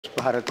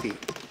Bharathi.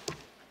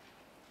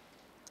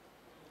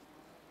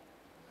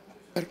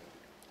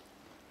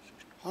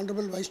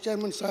 Honorable Vice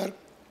Chairman, sir,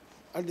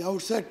 at the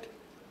outset,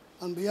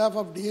 on behalf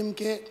of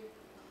DMK,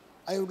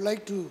 I would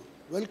like to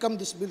welcome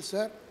this bill,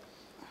 sir.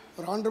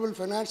 Our Honorable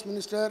Finance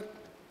Minister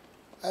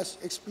has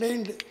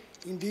explained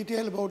in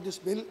detail about this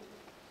bill,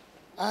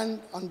 and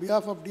on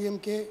behalf of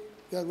DMK,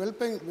 we are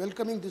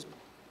welcoming this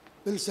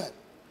bill, sir.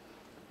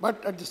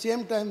 But at the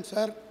same time,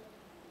 sir,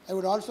 I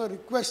would also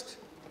request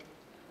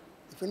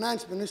the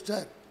Finance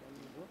Minister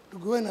to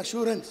give an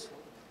assurance.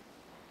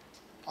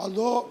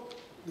 Although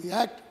the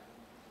Act,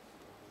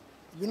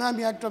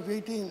 Benami Act of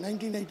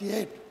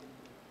 1988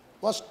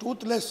 was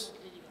toothless,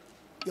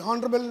 the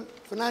Honorable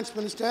Finance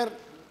Minister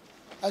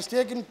has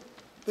taken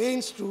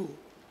pains to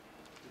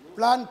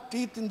plant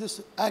teeth in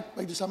this Act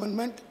by this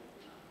amendment,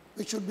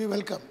 which should be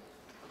welcome.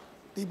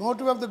 The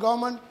motive of the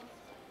government,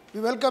 we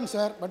welcome,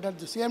 sir, but at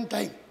the same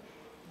time,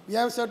 we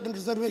have certain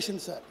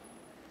reservations, sir.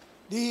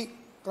 The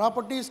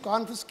properties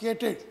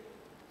confiscated,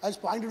 as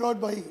pointed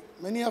out by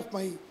many of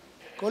my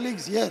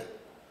colleagues here,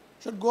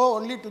 should go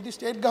only to the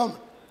state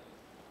government.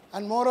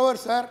 And moreover,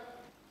 sir,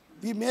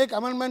 we make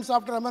amendments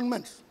after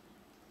amendments,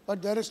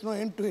 but there is no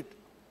end to it.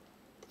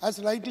 As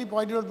rightly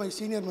pointed out by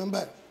senior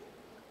member,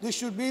 this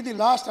should be the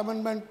last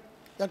amendment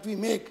that we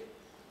make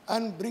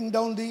and bring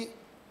down the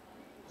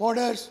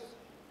hoarders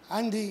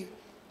and the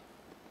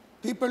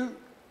people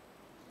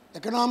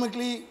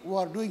economically who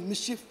are doing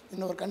mischief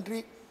in our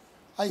country.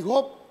 I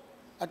hope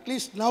at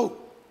least now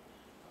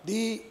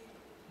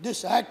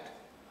this act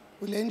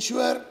will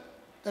ensure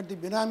that the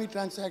Benami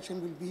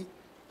transaction will be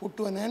put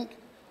to an end.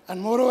 And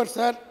moreover,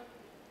 sir,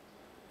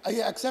 I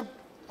accept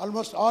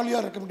almost all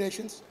your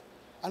recommendations.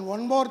 And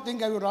one more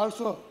thing I would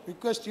also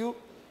request you,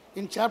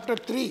 in Chapter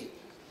 3,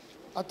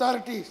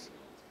 authorities,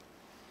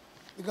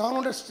 the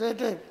government has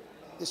stated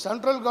the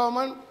central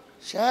government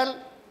shall,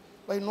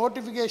 by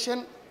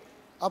notification,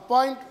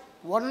 appoint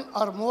one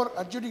or more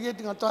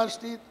adjudicating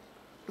authority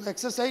to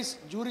exercise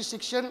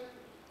jurisdiction,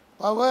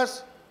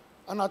 powers,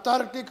 and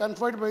authority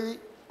conferred by the,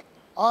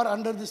 or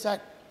under this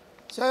Act.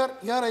 Sir,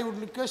 here I would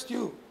request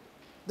you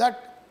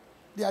that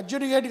the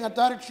adjudicating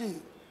authority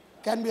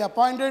can be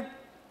appointed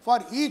for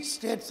each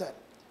state, sir.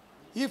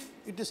 If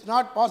it is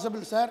not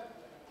possible, sir,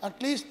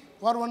 at least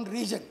for one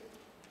region.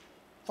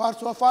 For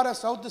so far as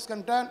South is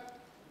concerned,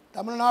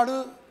 Tamil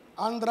Nadu,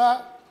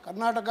 Andhra,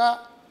 Karnataka,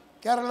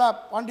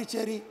 Kerala,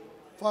 Pondicherry,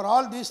 for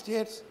all these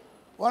states,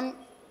 one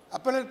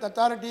appellate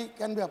authority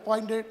can be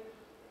appointed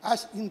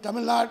as in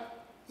Tamil Nadu,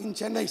 in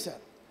Chennai, sir.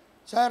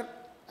 Sir,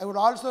 I would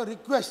also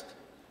request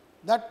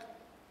that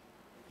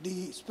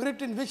the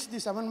spirit in which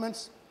these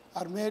amendments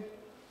are made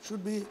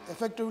should be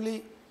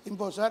effectively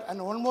imposed, sir.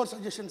 And one more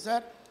suggestion,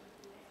 sir.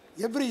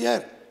 Every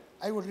year,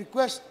 I would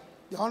request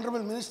the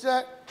Honorable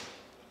Minister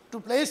to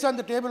place on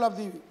the table of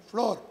the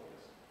floor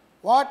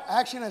what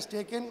action has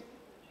taken,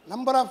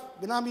 number of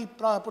Benami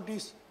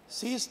properties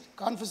seized,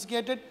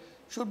 confiscated,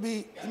 should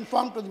be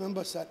informed to the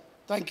members, sir.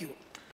 Thank you.